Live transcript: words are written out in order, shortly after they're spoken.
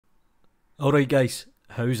Alright guys,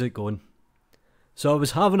 how's it going? So I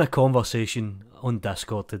was having a conversation on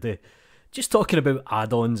Discord today, just talking about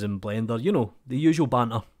add-ons in Blender, you know, the usual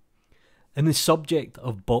banter. And the subject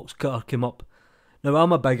of Boxcar came up. Now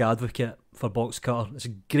I'm a big advocate for Boxcar, it's a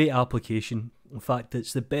great application. In fact,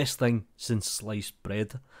 it's the best thing since sliced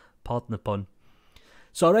bread, pardon the pun.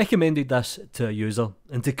 So I recommended this to a user,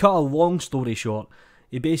 and to cut a long story short,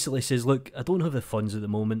 he basically says, look, I don't have the funds at the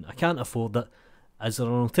moment, I can't afford it, is there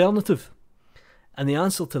an alternative? And the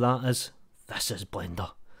answer to that is, this is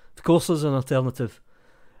Blender. Of course there's an alternative.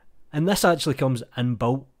 And this actually comes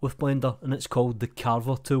inbuilt with Blender, and it's called the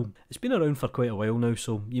Carver tool. It's been around for quite a while now,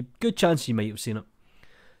 so good chance you might have seen it.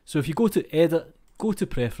 So if you go to Edit, go to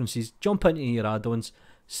Preferences, jump into your add-ons,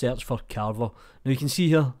 search for Carver. Now you can see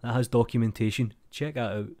here, it has documentation, check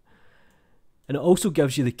that out. And it also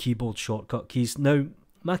gives you the keyboard shortcut keys. Now,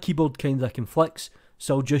 my keyboard kinda conflicts,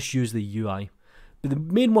 so I'll just use the UI. But the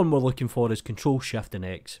main one we're looking for is Control, Shift and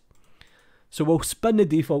X. So we'll spin the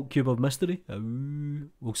default cube of mystery,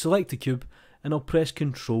 we'll select the cube, and I'll press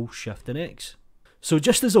Control, Shift and X. So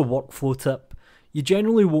just as a workflow tip, you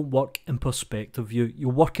generally won't work in perspective view,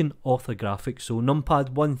 you'll work in orthographic, so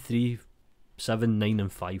numpad 1, 3, 7, 9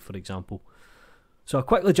 and 5 for example. So I'll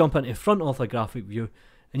quickly jump into front orthographic view,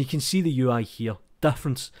 and you can see the UI here,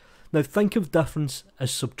 difference. Now think of difference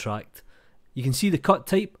as subtract. You can see the cut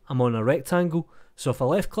type, I'm on a rectangle, so if I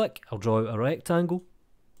left click, I'll draw out a rectangle,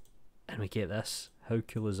 and we get this. How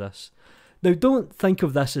cool is this? Now don't think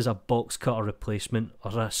of this as a box cutter replacement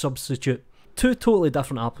or a substitute. Two totally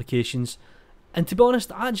different applications, and to be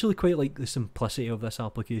honest, I actually quite like the simplicity of this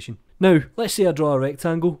application. Now, let's say I draw a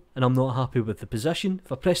rectangle, and I'm not happy with the position.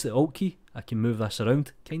 If I press the Alt key, I can move this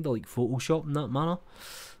around, kinda like Photoshop in that manner.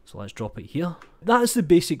 So let's drop it here. That is the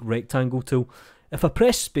basic rectangle tool. If I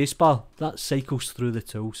press spacebar, that cycles through the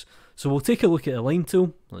tools. So we'll take a look at the line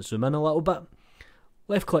tool. Let's zoom in a little bit.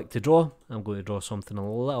 Left click to draw. I'm going to draw something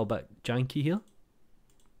a little bit janky here.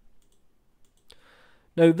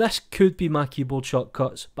 Now this could be my keyboard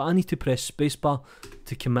shortcuts, but I need to press spacebar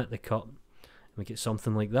to commit the cut. We get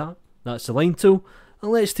something like that. That's the line tool.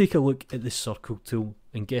 And let's take a look at the circle tool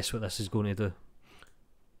and guess what this is going to do.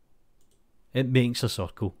 It makes a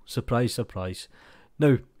circle. Surprise, surprise.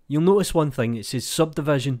 Now, you'll notice one thing, it says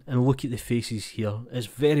subdivision, and look at the faces here, it's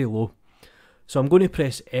very low. So I'm going to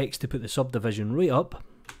press X to put the subdivision right up.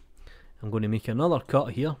 I'm going to make another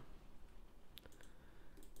cut here.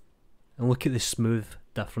 And look at the smooth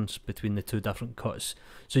difference between the two different cuts.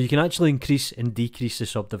 So you can actually increase and decrease the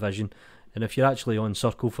subdivision. And if you're actually on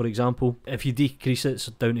circle, for example, if you decrease it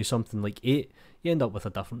down to something like 8, you end up with a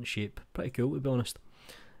different shape. Pretty cool, to be honest.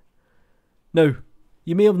 Now,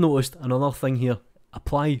 you may have noticed another thing here.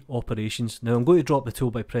 Apply operations. Now I'm going to drop the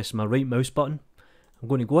tool by pressing my right mouse button. I'm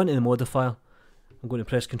going to go into the modifier. I'm going to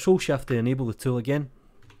press Control Shift to enable the tool again.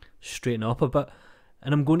 Straighten it up a bit.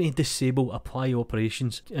 And I'm going to disable apply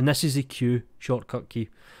operations. And this is the Q shortcut key.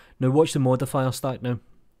 Now watch the modifier stack now.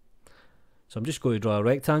 So I'm just going to draw a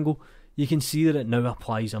rectangle. You can see that it now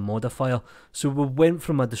applies a modifier. So we went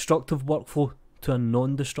from a destructive workflow to a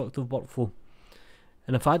non-destructive workflow.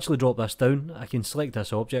 And if I actually drop this down, I can select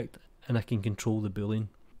this object and I can control the boolean.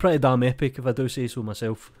 Pretty damn epic if I do say so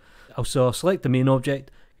myself. I'll select the main object,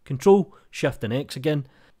 Control, Shift and X again.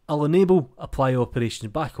 I'll enable apply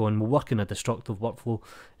operations back on, we'll work in a destructive workflow,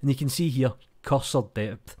 and you can see here, cursor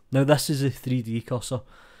depth. Now this is a 3D cursor,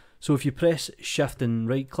 so if you press Shift and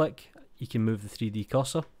right click, you can move the 3D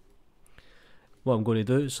cursor. What I'm going to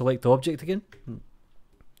do is select the object again.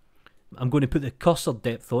 I'm going to put the cursor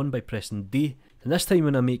depth on by pressing D, and this time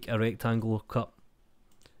when I make a rectangular cut,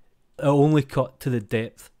 it'll only cut to the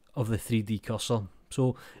depth of the 3D cursor.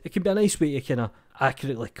 So it can be a nice way to kind of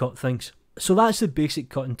accurately cut things. So that's the basic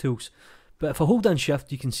cutting tools. But if I hold down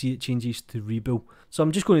Shift, you can see it changes to rebuild. So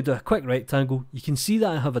I'm just going to do a quick rectangle. You can see that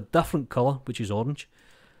I have a different colour, which is orange.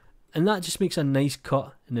 And that just makes a nice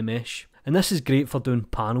cut in the mesh. And this is great for doing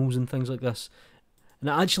panels and things like this. And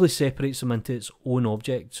it actually separates them into its own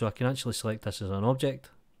object. So I can actually select this as an object.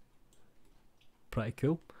 Pretty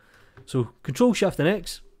cool. So Control, Shift and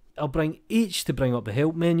X. I'll bring H to bring up the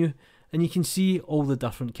help menu, and you can see all the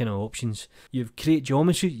different kind of options. You've create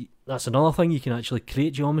geometry, that's another thing, you can actually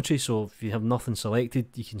create geometry, so if you have nothing selected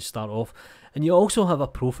you can start off. And you also have a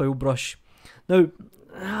profile brush. Now,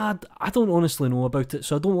 I don't honestly know about it,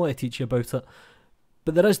 so I don't want to teach you about it,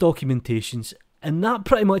 but there is documentations, and that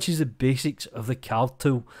pretty much is the basics of the Carve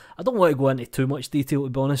tool. I don't want to go into too much detail, to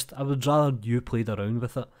be honest, I would rather you played around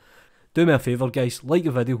with it. Do me a favour guys, like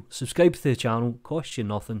the video, subscribe to the channel, costs you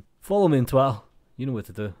nothing, follow me on Twitter, you know what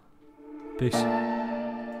to do. Peace.